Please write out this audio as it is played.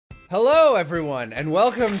Hello, everyone, and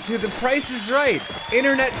welcome to The Price is Right,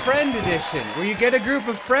 Internet Friend Edition, where you get a group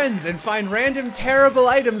of friends and find random terrible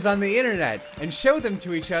items on the internet and show them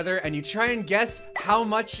to each other, and you try and guess how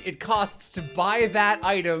much it costs to buy that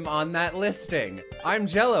item on that listing. I'm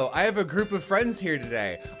Jello. I have a group of friends here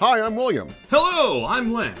today. Hi, I'm William. Hello,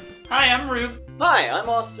 I'm Len. Hi, I'm Rube. Hi, I'm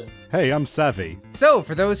Austin. Hey, I'm Savvy. So,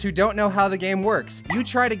 for those who don't know how the game works, you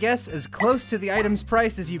try to guess as close to the item's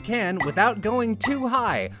price as you can without going too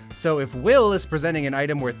high. So if Will is presenting an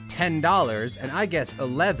item worth $10 and I guess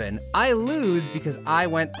 11, I lose because I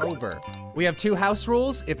went over. We have two house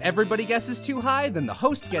rules. If everybody guesses too high, then the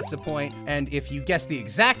host gets a point, and if you guess the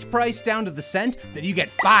exact price down to the cent, then you get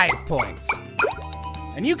 5 points.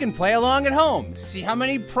 And you can play along at home, see how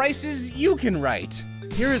many prices you can write.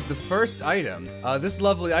 Here is the first item. This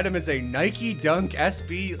lovely item is a Nike Dunk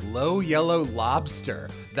SB Low Yellow Lobster.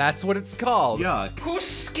 That's what it's called. Yuck. Who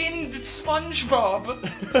skinned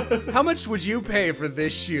SpongeBob? How much would you pay for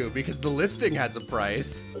this shoe? Because the listing has a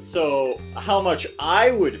price. So, how much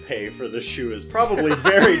I would pay for the shoe is probably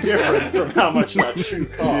very different from how much that shoe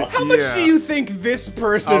costs. How much do you think this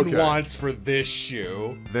person Okay. wants for this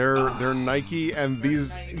shoe? They're Nike, and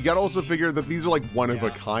these, you gotta also figure that these are like one of a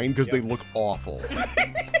kind because they look awful.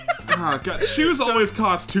 Oh, God. Shoes always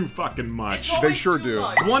cost too fucking much. They sure do.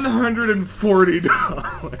 $140.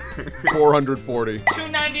 440.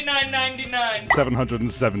 $299.99.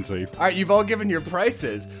 770. All right, you've all given your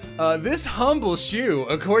prices. This humble shoe,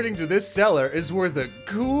 according to this seller, is worth a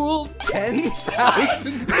cool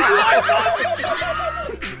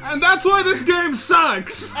 $10,000. And that's why this game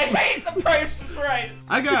sucks. I hate The Price is Right.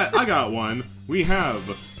 I got one. We have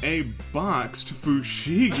a boxed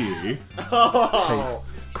fushigi. Oh,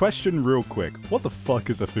 Question real quick. What the fuck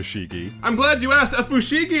is a fushigi? I'm glad you asked. A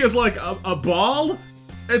fushigi is like a ball.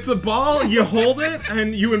 It's a ball, you hold it,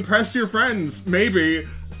 and you impress your friends, maybe.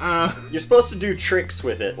 you're supposed to do tricks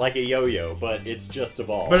with it, like a yo-yo, but it's just a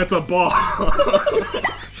ball. But it's a ball.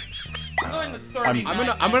 I'm going with $39.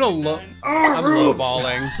 I'm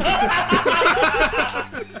lowballing.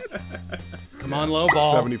 Come on, low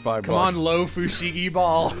ball. 75 Come on, bucks. low fushigi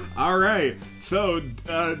ball. Alright, so,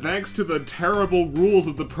 thanks to the terrible rules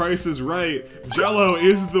of The Price is Right, Jello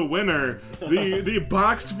is the winner. The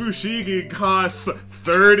boxed fushigi costs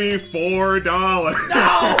 $34.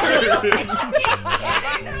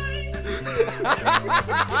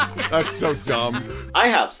 That's so dumb. I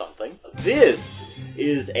have something. This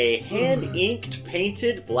is a hand-inked,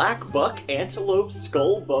 painted black buck antelope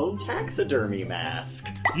skull bone taxidermy mask.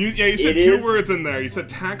 You said It two is- words in there. You said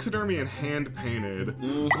taxidermy and hand-painted.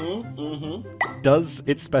 Does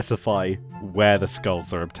it specify where the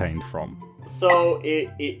skulls are obtained from? So,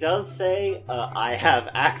 it does say, I have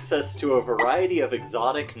access to a variety of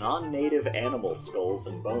exotic, non-native animal skulls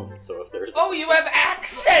and bones, so if there's... Oh, you have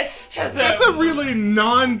access to them! That's a really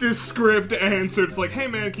nondescript answer. It's like, hey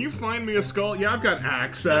man, can you find me a skull? Yeah, I've got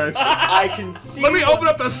access. I can see... Let me open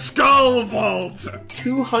up the skull vault!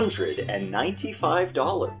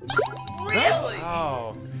 $295. Really?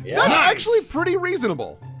 Oh. Yeah. That's Nice. actually pretty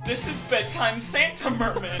reasonable. This is bedtime Santa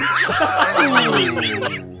Merman.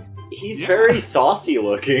 He's very saucy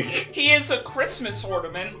looking. He is a Christmas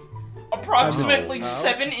ornament, approximately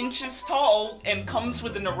 7 inches tall, and comes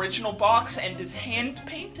with an original box and is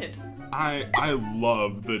hand-painted. I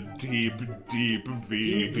love the deep V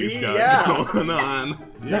Deep he's V, got yeah. going on.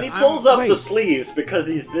 And he I'm- pulls up the wait. sleeves because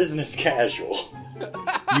he's business casual.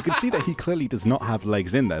 You can see that he clearly does not have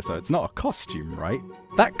legs in there, so it's not a costume, right?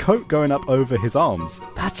 That coat going up over his arms,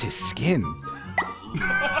 that's his skin.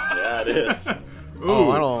 Yeah, it is.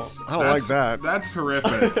 Oh, I don't like that. That's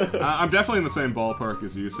horrific. I'm definitely in the same ballpark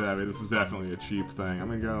as you, Savvy. This is definitely a cheap thing. I'm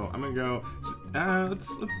gonna go.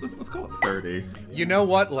 Let's go with 30. You know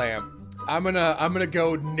what, Lamp? I'm gonna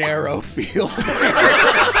go narrow field.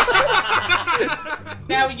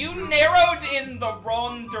 Now, you narrowed in the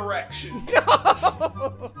wrong direction.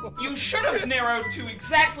 No! You should have narrowed to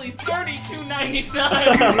exactly $32.99.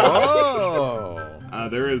 Oh.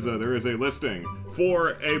 There is a listing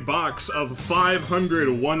for a box of 500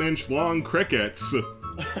 1-inch long crickets.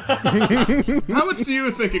 How much do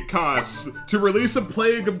you think it costs to release a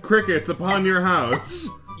plague of crickets upon your house?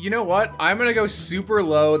 You know what? I'm gonna go super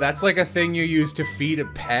low. That's like a thing you use to feed a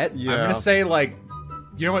pet. I'm Yeah. gonna say like,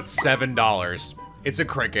 you know what? $7. It's a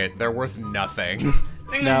cricket. They're worth nothing. I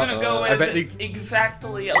think Now, I'm gonna go I bet with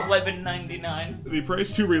exactly $11.99. The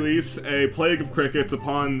price to release a plague of crickets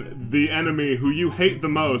upon the enemy who you hate the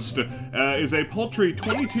most is a paltry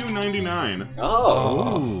 $22.99.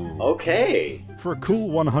 Oh, okay. For a cool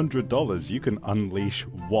 $100, you can unleash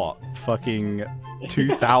what? Fucking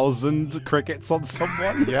 2,000 crickets on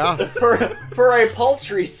someone? Yeah. For a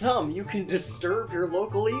paltry sum, you can disturb your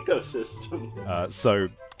local ecosystem. So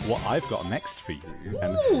what I've got next for you,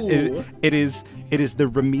 and it is the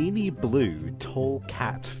Rimini Blue tall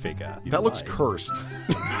cat figure. That looks cursed.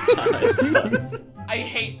 I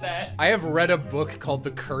hate that. I have read a book called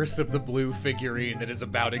The Curse of the Blue Figurine that is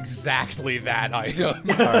about exactly that item.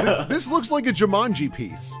 This looks like a Jumanji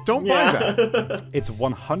piece. Don't buy that. It's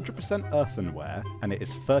 100% earthenware, and it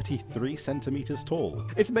is 33 centimeters tall.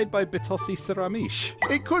 It's made by Bitossi Ceramiche.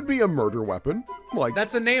 It could be a murder weapon. Like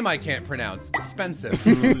That's a name I can't pronounce. Expensive.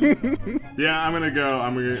 Yeah, I'm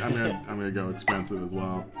gonna go expensive as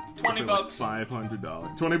well. $20.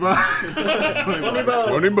 $500. 20 bucks. 20 bones.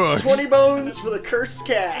 20 bucks. 20 bones for the cursed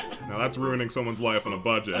cat. Now that's ruining someone's life on a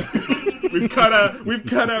budget. We've cut out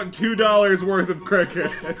 $2 worth of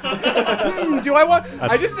cricket. Do I want?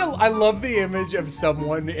 I love the image of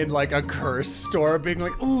someone in like a cursed store being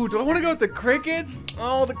like, "Ooh, do I want to go with the crickets?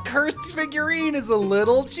 Oh, the cursed figurine is a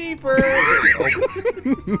little cheaper."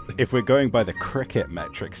 If we're going by the cricket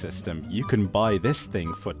metric system, you can buy this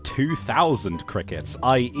thing for 2,000 crickets,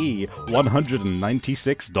 i.e.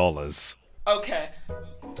 $196. Okay.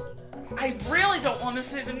 I really don't want to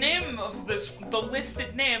say the name of the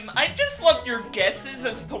listed name. I just love your guesses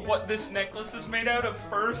as to what this necklace is made out of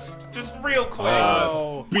first. Just real quick.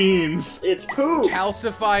 Oh, Beans. It's poo.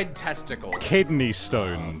 calcified testicles. Kidney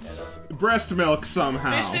stones. Breast milk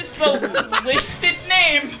somehow. This is the listed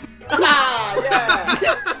name.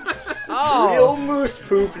 Oh, Real moose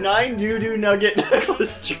poop, 9 doo-doo nugget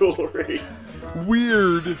necklace jewelry.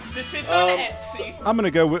 Weird. This is on Etsy. I'm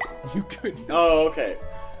gonna go with... you could. Oh, okay.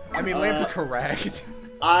 I mean, Lamp's correct.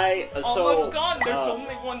 Almost gone. There's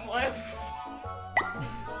only one left.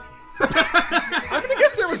 I'm gonna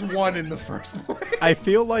guess there was one in the first place. I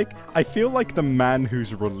feel like the man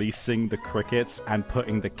who's releasing the crickets and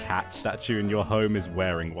putting the cat statue in your home is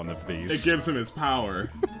wearing one of these. It gives him his power.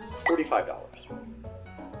 $45.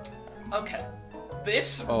 Okay.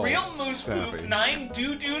 This Oh, real moose savvy. poop 9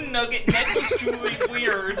 doo-doo nugget necklace jewelry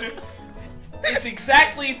weird is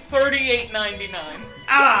exactly $38.99.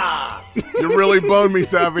 You really boned me,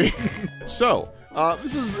 Savvy. So,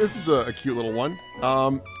 this is a cute little one.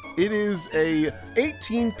 It is a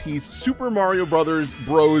 18-piece Super Mario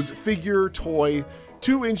Bros. Figure toy,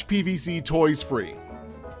 2-inch PVC toys free.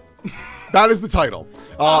 That is the title.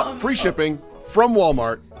 Free shipping from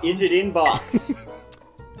Walmart. Is it in box?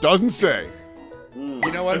 Doesn't say. You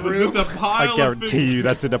know what, This is Rube? just a pile I guarantee you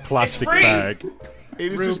that's in a plastic free. bag.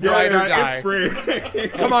 It is Rube, just ride or die. It's free.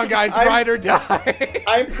 Come on, guys, ride or die.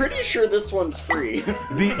 I'm pretty sure this one's free.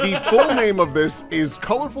 The full name of this is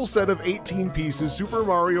Colorful Set of 18 Pieces Super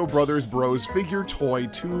Mario Bros. Figure Toy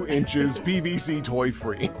 2 inches PVC toy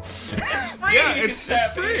free. It's free. Yeah, it's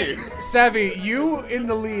Savvy. free. Savvy, you in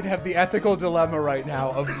the lead have the ethical dilemma right now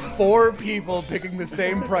of 4 people picking the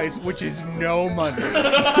same price, which is no money.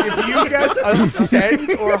 If you guess a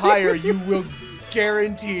cent or higher, you will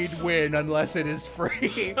guaranteed win unless it is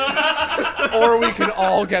free. Or we can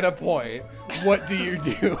all get a point. What do you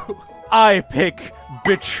do? I pick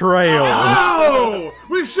betrayal. Oh!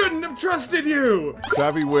 We shouldn't have trusted you!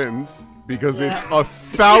 Savvy wins because it's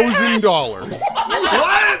 $1,000.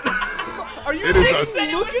 What? Are you It is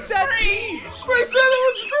kidding? a- Look at that peach. I said it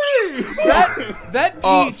was free! That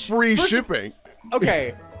peach. Free shipping.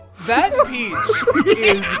 Okay, that peach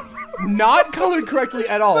is not colored correctly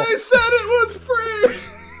at all. I said it was free!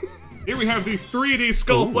 Here we have the 3D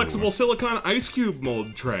Skull Flexible Silicon Ice Cube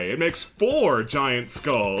mold tray. It makes 4 giant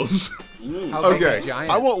skulls. How big is Okay,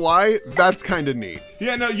 giant? I won't lie, that's kind of neat.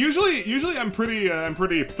 Yeah, no, usually I'm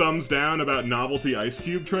pretty thumbs down about novelty ice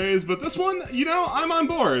cube trays, but this one, you know, I'm on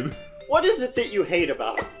board. What is it that you hate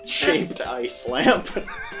about shaped ice lamp?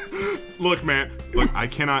 Look, man, I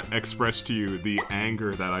cannot express to you the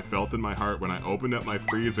anger that I felt in my heart when I opened up my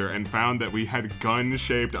freezer and found that we had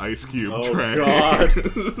gun-shaped ice cube Oh, tray. God.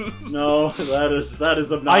 No, that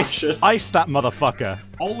is obnoxious. Ice that motherfucker.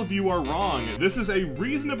 All of you are wrong. This is a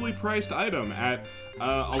reasonably priced item at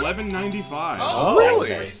 $11.95. Oh, Really?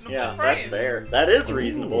 that's reasonable Yeah, price. that's fair. That is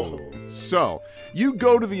reasonable. So, you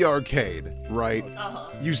go to the arcade, right?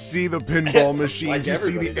 You see the pinball machines, Like you see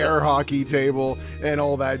everybody the air does. hockey table, and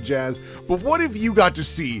all that jazz. But what if you got to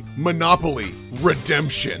see Monopoly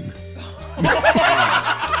Redemption?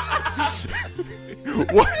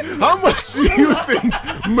 How much do you think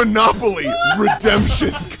Monopoly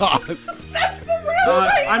Redemption costs? That's the real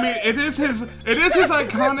I mean, it is his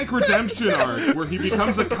iconic redemption arc where he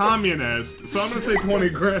becomes a communist. So I'm gonna say 20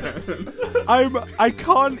 grand. I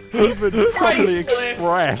can't even properly Priceless.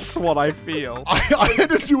 express what I feel. I had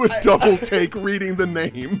to do a double take reading the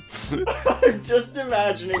name. I'm just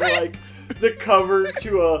imagining like the cover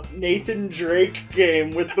to a Nathan Drake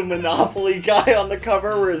game with the Monopoly guy on the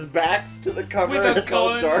cover where his back's to the cover With a and it's all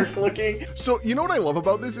gun. dark looking. So, you know what I love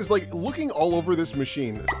about this is like looking all over this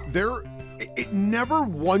machine, it never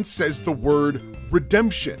once says the word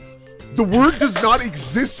redemption. The word does not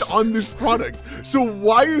exist on this product. So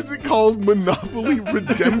why is it called Monopoly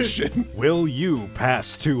Redemption? Will you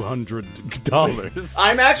pass $200?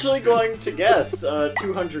 I'm actually going to guess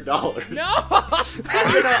 $200. No!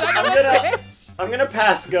 I'm gonna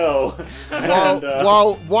pass go. And,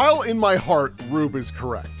 While in my heart, Rube is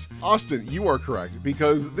correct. Austin, you are correct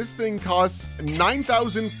because this thing costs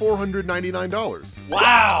 $9,499.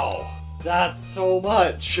 wow, that's so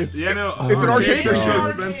much. It's Yeah, no, It's an arcade are machine. so Arcade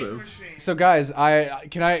expensive. machine. So guys,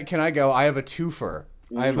 can I go? I have a twofer.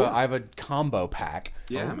 I have a combo pack.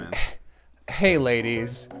 Yeah, man. Hey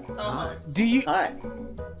ladies, do you Hi.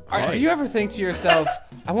 do you ever think to yourself,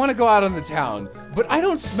 I want to go out on the town, but I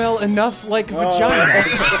don't smell enough like vagina?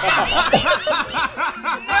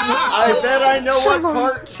 I bet I know what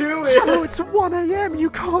part 2 is. Oh, it's 1 a.m. You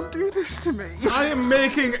can't do this to me. I am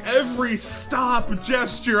making every stop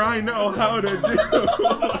gesture I know how to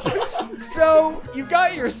do. So you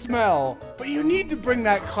got your smell, but you need to bring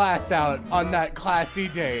that class out on that classy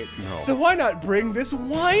date. So why not bring this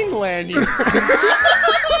wine lanyard?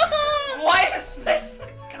 Why is this the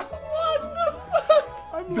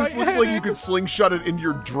This looks like you could slingshot it into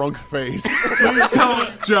your drunk face. Please tell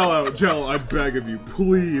Jello, I beg of you,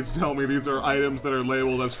 please tell me these are items that are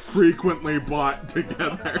labeled as frequently bought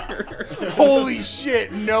together. Holy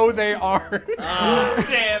shit, no they aren't.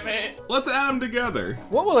 Damn it. Let's add them together.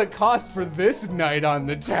 What will it cost for this night on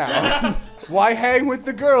the town? Why hang with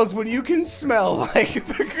the girls when you can smell like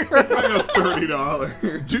the girls? I got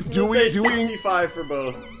 $30. Do we 65 for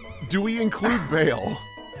both. include bail?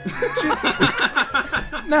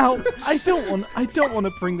 Now, I don't want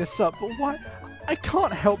to bring this up, but why? I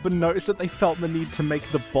can't help but notice that they felt the need to make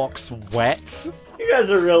the box wet. You guys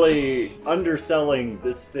are really underselling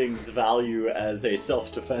this thing's value as a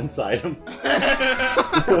self-defense item.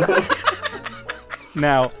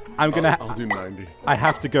 Now, I'm gonna. I'll do 90. I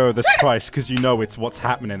have to go with this price because you know it's what's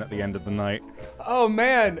happening at the end of the night. Oh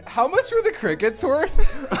man, how much were the crickets worth?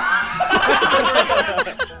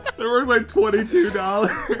 They're worth like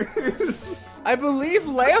 $22. I believe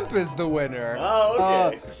Lamp is the winner.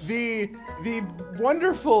 Oh, okay. The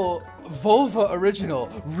wonderful Vulva Original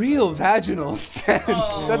Real Vaginal Scent.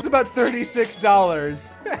 That's about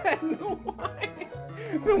 $36. And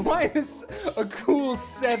the wine is a cool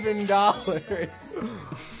 $7.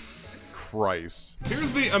 Christ.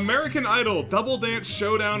 Here's the American Idol Double Dance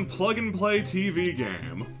Showdown Plug and Play TV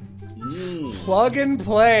game. Plug and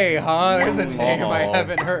play, huh? There's a name I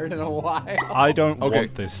haven't heard in a while. I don't Okay.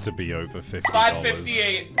 want this to be over $50.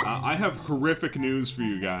 $5.58. I have horrific news for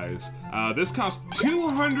you guys. This costs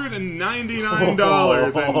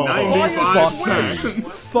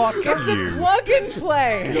 $299.95. Fuck It's a you. plug and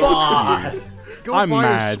play. God. Go I'm buy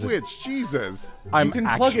mad. a Switch, Jesus. I'm You can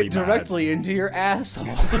plug actually it directly into your asshole.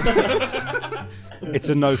 mad. It's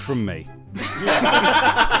a no from me.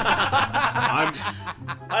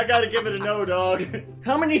 I gotta give it a no, dog.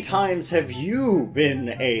 How many times have you been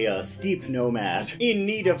a steep nomad in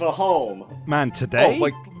need of a home? Man, today? Oh,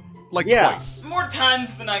 like Yeah. twice. More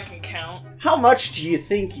times than I can count. How much do you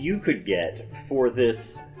think you could get for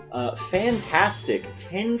this fantastic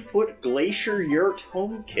 10-foot glacier yurt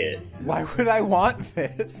home kit? Why would I want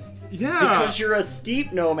this? Yeah. Because you're a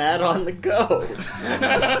steep nomad on the go.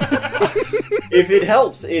 If it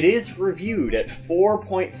helps, it is reviewed at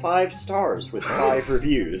 4.5 stars with 5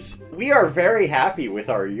 reviews. We are very happy with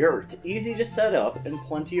our yurt. Easy to set up and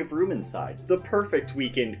plenty of room inside. The perfect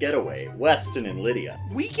weekend getaway. Weston and Lydia.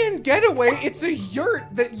 Weekend getaway, it's a yurt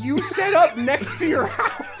that you set up next to your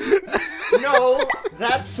house. No,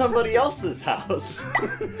 that's somebody else's house.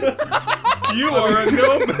 You are a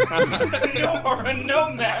nomad. You are a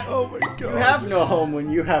nomad. Oh my You god. have no home when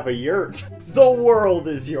you have a yurt. The world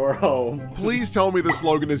is your home. Please tell me the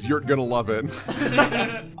slogan is "You're gonna love it."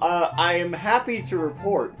 I am happy to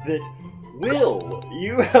report that, Will,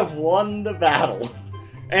 you have won the battle.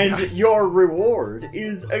 And your reward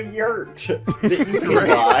is a yurt that you can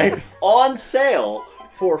buy on sale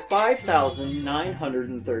for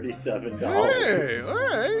 $5,937. Hey, all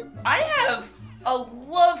right. I have a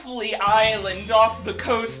lovely island off the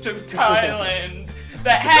coast of Thailand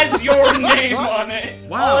that has your name on it.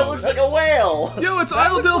 Wow. Oh, it looks like a whale. Yo, it's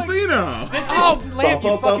Isle looks like- Delfino. This is Oh, Lamp,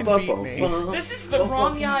 you fucking beat me. This is the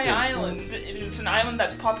Rongyai Island. It is an island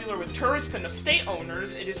that's popular with tourists and estate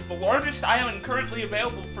owners. It is the largest island currently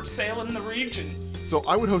available for sale in the region. So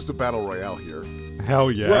I would host a battle royale here.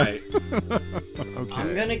 Hell yeah. Right. Okay.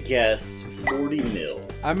 I'm gonna guess 40 mil.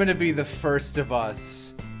 I'm gonna be the first of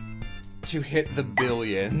us to hit the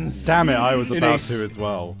billions. Damn it, I was In about a to as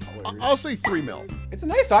well. I'll say 3 mil. It's a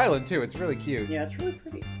nice island too. It's really cute. Yeah, it's really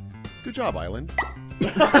pretty. Good job, Island. You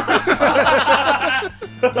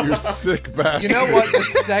sick bastard. You know what? The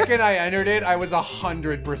second I entered it, I was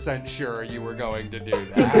 100% sure you were going to do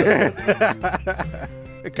that.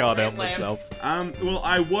 I can't help Lamp. myself. Well,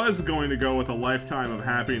 I was going to go with a lifetime of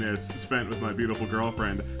happiness spent with my beautiful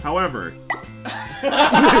girlfriend. However,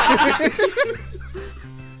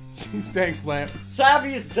 Thanks, Lamp.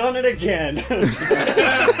 Savvy's done it again.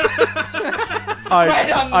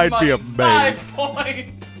 Right on the I'd money. be 5 amazed.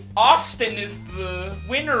 points. Austin is the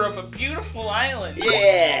winner of a beautiful island.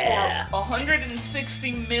 Yeah. For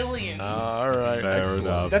 160 million. All right. Fair excellent.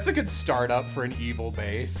 enough. That's a good startup for an evil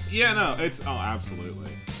base. yeah, no, it's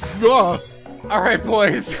absolutely. Ah, All right,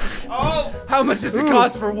 boys. Oh, How much does it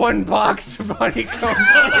cost for one box of honeycomb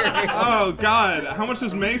cereal? Oh God, how much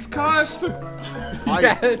does mace cost?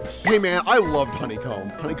 Yes. Hey man, I loved Honeycomb.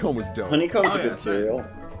 Honeycomb was dope. Honeycomb's Oh, a yeah, good cereal.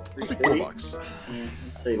 I'll say $3.50? $4.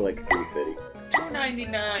 I'd say like 350.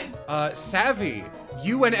 $2.99. Savvy,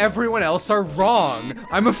 you and everyone else are wrong.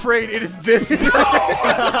 I'm afraid it is this.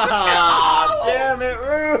 Ah, damn it,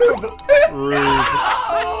 Rube!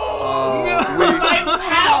 My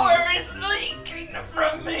power is leaking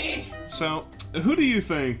from me. So, who do you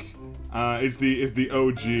think is the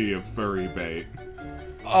OG of furry bait?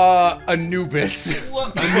 Anubis.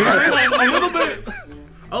 Look,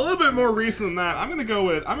 A little bit more recent than that. I'm gonna go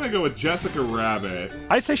with Jessica Rabbit.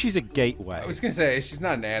 I'd say she's a gateway. I was gonna say, she's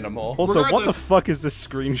not an animal. Also, what the Regardless- fuck is this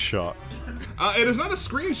screenshot? It is not a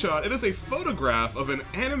screenshot. It is a photograph of an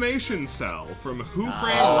animation cell from Who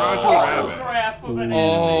Framed Roger Rabbit. photograph of an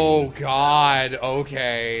Oh, God.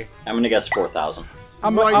 Okay. I'm gonna guess 4,000.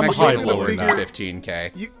 I'm Right, I'm a actually high gonna lower figure than that.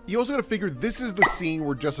 15K. You also gotta figure this is the scene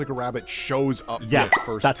where Jessica Rabbit shows up Yeah, for the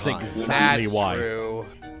first that's time. exactly That's why. true.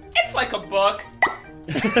 It's like a book.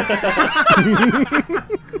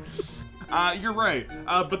 You're right.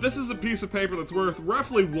 But this is a piece of paper that's worth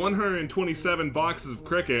roughly 127 boxes of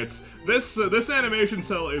crickets. This animation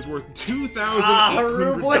cell is worth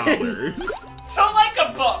 $2,800. So like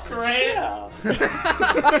a book, right? Yeah.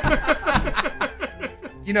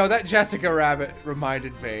 You know, that Jessica Rabbit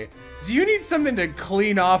reminded me. Do you need something to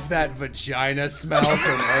clean off that vagina smell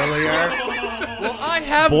from earlier? Well, I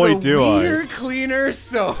have Boy, the do I. Wiener Cleaner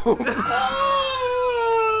soap.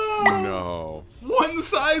 No. One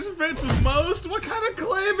size fits most? What kind of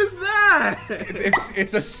claim is that?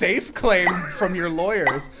 It's a safe claim from your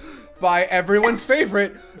lawyers by everyone's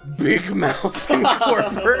favorite, Big Mouth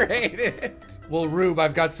Incorporated. Well, Rube,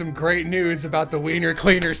 I've got some great news about the Wiener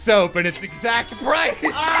Cleaner soap and its exact price.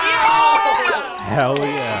 Hell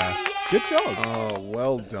yeah. Good job. Oh,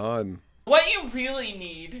 well done. What you really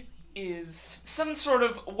need is some sort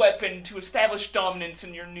of weapon to establish dominance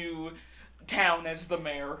in your new town as the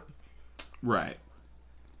mayor. Right.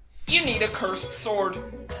 You need a cursed sword.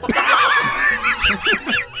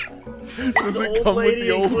 Does it Old come with lady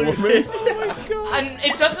the old included. woman? And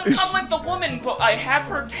it doesn't come with the woman, but I have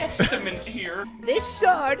her testament here. This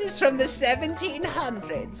sword is from the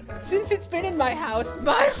 1700s. Since it's been in my house,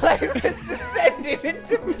 my life has descended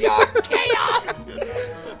into pure chaos.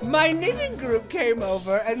 My knitting group came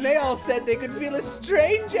over and they all said they could feel a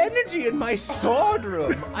strange energy in my sword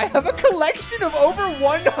room. I have a collection of over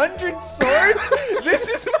 100 swords. This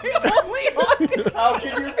is my only haunted How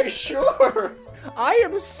can you be sure? I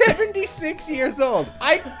am 76 years old.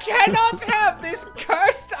 I cannot have this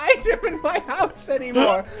cursed item in my house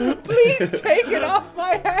anymore. Please take it off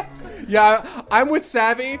my head. Yeah, I'm with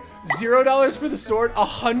Savvy. $0 for the sword,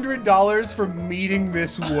 $100 for meeting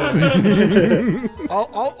this woman.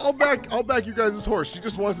 I'll back you guys' horse. She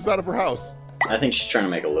just wants us out of her house. I think she's trying to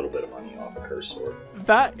make a little bit of money off of her sword.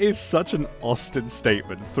 That is such an Austin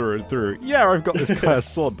statement through and through. Yeah, I've got this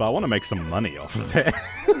cursed sword, but I want to make some money off of it.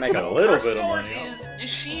 Make a little Her bit of sword money off. is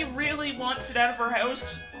she really wants it out of her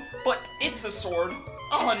house, but it's a sword.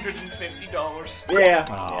 $150. Yeah.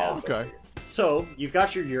 Oh, yeah. Okay. So you've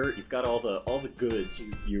got your yurt, you've got all the goods.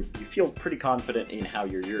 You feel pretty confident in how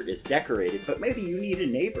your yurt is decorated, but maybe you need a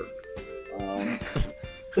neighbor.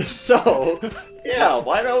 So yeah,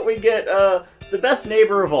 why don't we get the best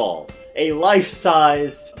neighbor of all, a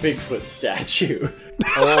life-sized Bigfoot statue?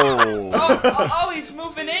 Oh. Oh, he's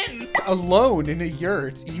moving in. alone in a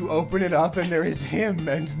yurt. You open it up and there is him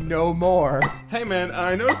and no more. Hey man,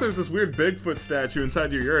 I noticed there's this weird Bigfoot statue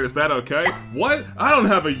inside your yurt. Is that okay? What? I don't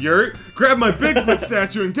have a yurt. Grab my Bigfoot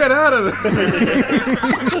statue and get out of there.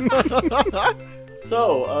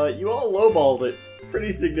 So, you all lowballed it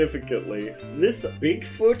pretty significantly. This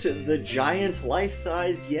Bigfoot the Giant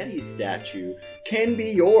life-size Yeti statue can be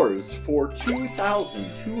yours for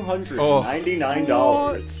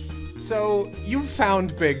 $2,299. So, you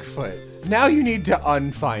found Bigfoot. Now you need to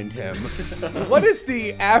unfind him. What is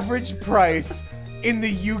the average price in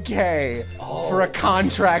the UK for a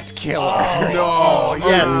contract killer? Oh,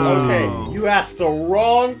 yes, okay. You asked the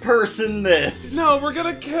wrong person this. No, we're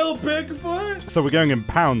gonna kill Bigfoot? So we're going in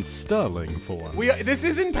pounds sterling for one. This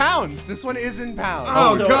is in pounds. This one is in pounds.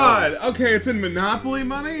 Oh So- god. Okay, it's in Monopoly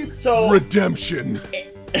money? So, Redemption.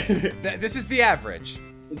 This is the average.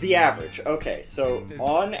 the average. Okay, so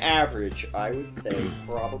on average, I would say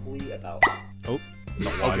probably about...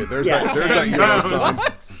 Okay, there's Yeah. that Euro sign.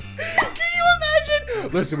 Can you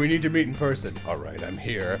imagine? Listen, we need to meet in person. All right, I'm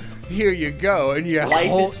here. Here you go, and you Life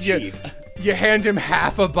is cheap. You hand him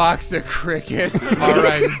half a box of crickets. All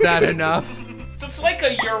right, is that enough? So it's like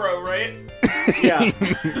a euro, right? Yeah.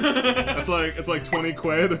 It's like 20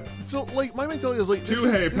 quid. So, like, my mentality is like, Two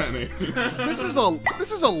halfpenny. this is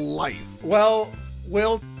a life. Well,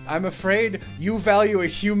 Will, I'm afraid you value a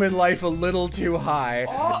human life a little too high.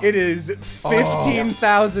 It is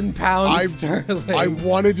 15,000 pounds sterling. I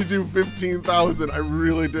wanted to do 15,000. I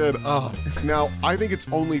really did. Now, I think it's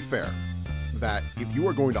only fair that if you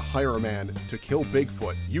are going to hire a man to kill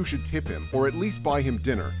Bigfoot, you should tip him or at least buy him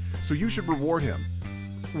dinner. So you should reward him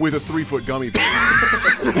with a 3-foot gummy bear.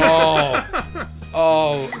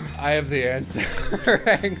 Oh, I have the answer.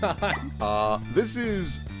 Hang on. This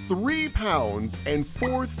is 3 pounds and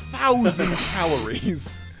 4,000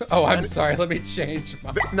 calories. Oh, I'm sorry. Let me change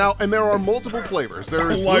my. Now, and there are multiple flavors.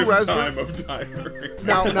 There is blue raspberry. Lifetime of diary.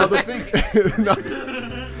 Now the thing,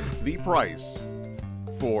 the price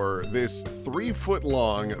for this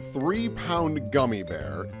 3-foot-long, 3-pound gummy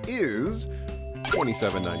bear is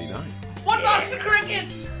 $27.99. 1 box of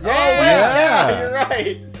crickets! Yeah, you're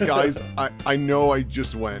right. Guys, I know I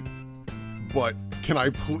just went, but can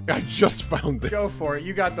I just found this. Go for it.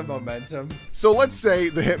 You got the momentum. So let's say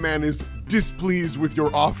the hitman is displeased with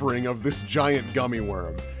your offering of this giant gummy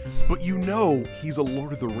worm, but you know he's a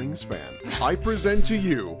Lord of the Rings fan. I present to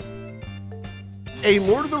you a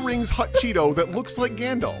Lord of the Rings hot Cheeto that looks like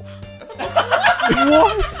Gandalf.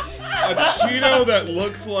 A Cheeto that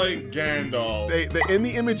looks like Gandalf. They in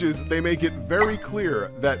the images, they make it very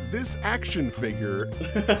clear that this action figure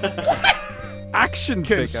Action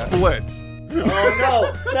can figure. split. Oh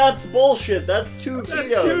no, that's bullshit. That's 2 Cheetos.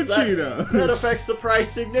 That's 2 Cheetos. That affects the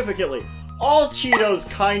price significantly. All Cheetos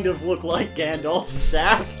kind of look like Gandalf's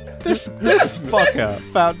staff. This fucker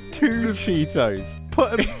found 2 Cheetos,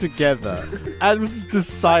 put them together, and was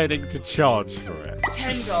deciding to charge for it.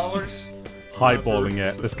 $10. Highballing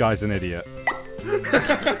it. This guy's an idiot.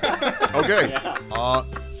 Okay,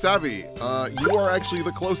 Savvy, you are actually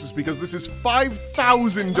the closest because this is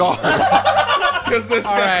 $5,000. Because this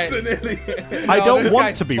guy's right. an idiot. I No, don't this want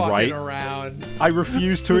guy's to be fucking right. Around. I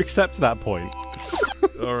refuse to accept that point.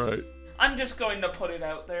 All right. I'm just going to put it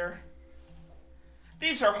out there.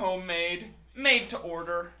 These are homemade, made to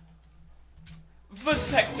order.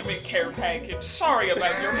 Vasectomy care package. Sorry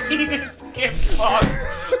about your penis gift box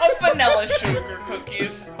of vanilla sugar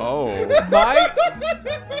cookies. Oh.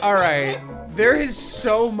 All right. There is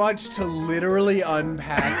so much to literally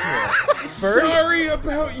unpack here. First, Sorry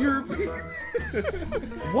about your.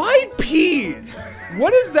 why peas?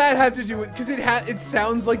 What does that have to do with? Because it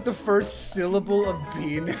sounds like the first syllable of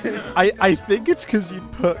penis. I think it's because you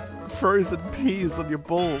put frozen peas on your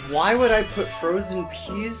balls. Why would I put frozen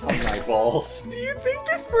peas on my balls? Do you think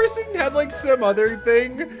this person had like some other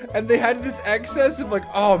thing and they had this excess of like,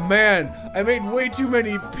 oh man, I made way too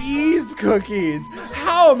many peas cookies.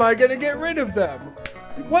 How am I gonna get rid of them?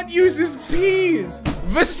 What uses peas?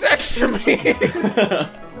 Vasectomies.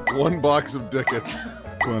 1 box of Dickets.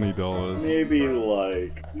 $20. Maybe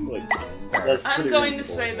like 10. That's I'm pretty going to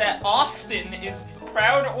reasonable. say that Austin is the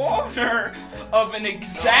proud owner of an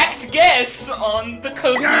exact guess on the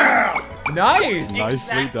cookies. Nice. Nicely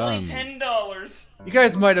Exactly done. $10. You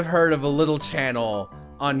guys might have heard of a little channel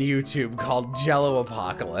on YouTube called Jello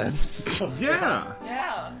Apocalypse. Yeah.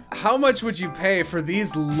 Yeah. How much would you pay for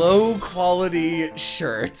these low quality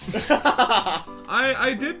shirts?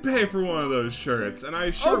 I did pay for one of those shirts, and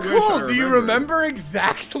I sure Oh, wish cool. I Do you remembered. remember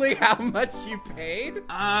exactly how much you paid?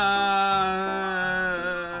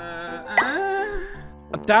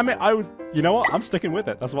 Damn it, you know what? I'm sticking with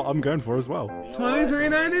it. That's what I'm going for as well.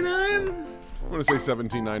 $23.99? I'm gonna say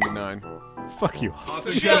 $17.99. Fuck you.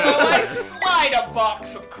 Austin, Joe, I slide a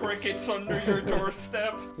box of crickets under your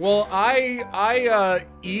doorstep. Well, I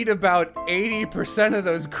eat about 80% of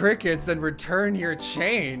those crickets and return your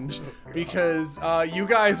change because you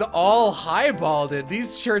guys all highballed it.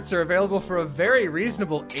 These shirts are available for a very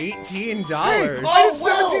reasonable $18. I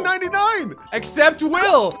did $17.99. Except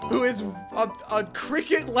Will, who is a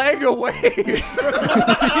cricket leg away.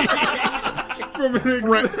 from an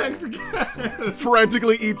exact guess.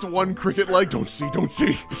 Frantically eats one cricket leg. Don't see.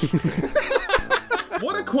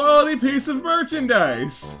 What a quality piece of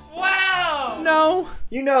merchandise. Wow! No.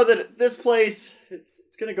 You know that this place,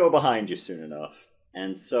 it's gonna go behind you soon enough.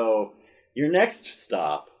 And so, your next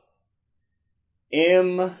stop,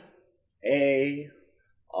 M-A-R-S.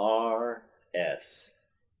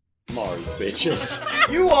 Mars, bitches.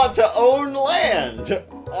 You want to own land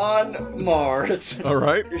on Mars. All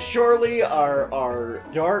right. Surely our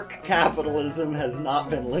dark capitalism has not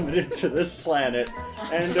been limited to this planet,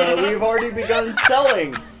 and we've already begun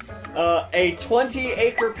selling a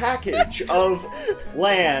 20-acre package of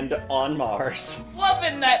land on Mars.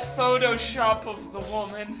 Loving that Photoshop of the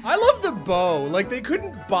woman. I love the bow. Like, they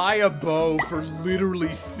couldn't buy a bow for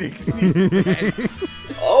literally 60 cents.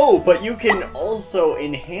 Oh, but you can also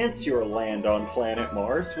enhance your land on planet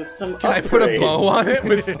Mars with some Can upgrades. I put a bow on it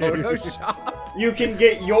with Photoshop? You can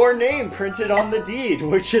get your name printed on the deed,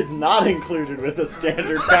 which is not included with a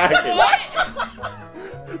standard package. What?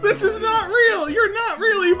 This is not real. You're not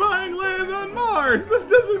really buying land on Mars. This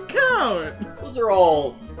doesn't count. Those are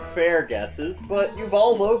all fair guesses, but you've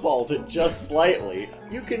all lowballed it just slightly.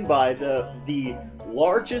 You can buy the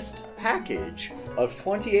largest package of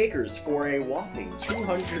 20 acres for a whopping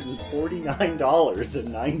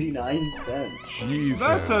 $249.99. Jesus.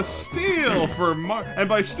 That's a steal for Mars. And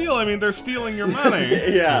by steal, I mean they're stealing your money.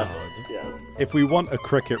 Yes. If we want a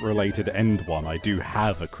cricket-related end one, I do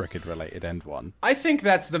have a cricket-related end one. I think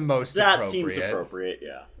that's the most That appropriate. seems appropriate,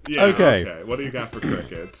 yeah. Yeah, Okay. What do you got for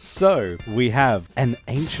crickets? So, we have an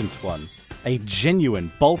ancient one. A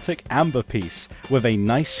genuine Baltic amber piece with a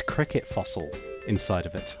nice cricket fossil inside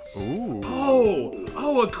of it. Ooh.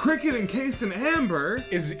 Oh, a cricket encased in amber.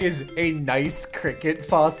 Is a nice cricket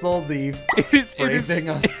fossil the phrasing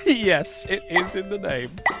on? Yes, it is in the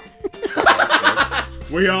name.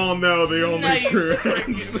 We all know the only Nice true cricket.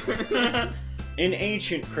 answer. An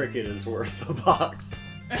ancient cricket is worth a box.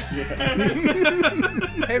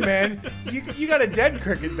 Hey man, you got a dead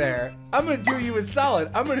cricket there. I'm gonna do you a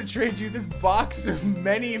solid. I'm gonna trade you this box of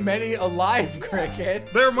many alive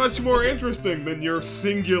crickets. They're much more interesting than your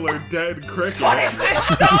singular dead cricket.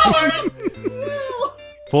 $26!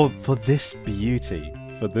 For this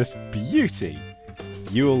beauty,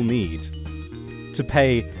 you will need to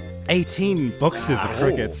pay 18 boxes of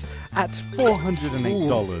crickets at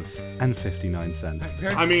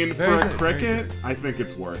 $408.59. I mean, for Very a good, very cricket, I think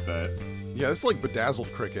it's worth it. Yeah, it's like bedazzled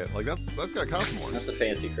cricket. Like that's gotta cost more. That's a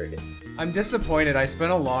fancy cricket. I'm disappointed. I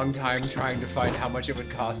spent a long time trying to find how much it would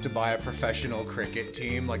cost to buy a professional cricket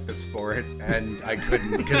team, like the sport, and I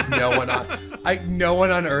couldn't because no one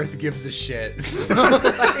on Earth gives a shit. So,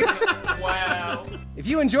 Wow. if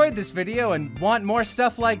you enjoyed this video and want more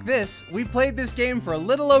stuff like this, we played this game for a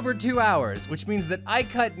little over 2 hours, which means that I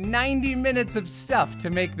cut 90 minutes of stuff to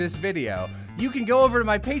make this video. You can go over to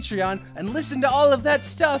my Patreon and listen to all of that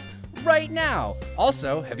stuff right now.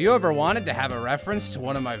 Also, have you ever wanted to have a reference to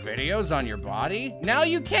one of my videos on your body? Now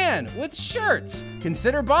you can, with shirts.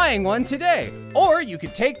 Consider buying one today. Or you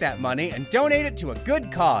could take that money and donate it to a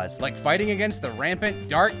good cause, like fighting against the rampant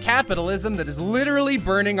dark capitalism that is literally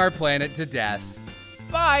burning our planet to death.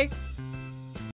 Bye!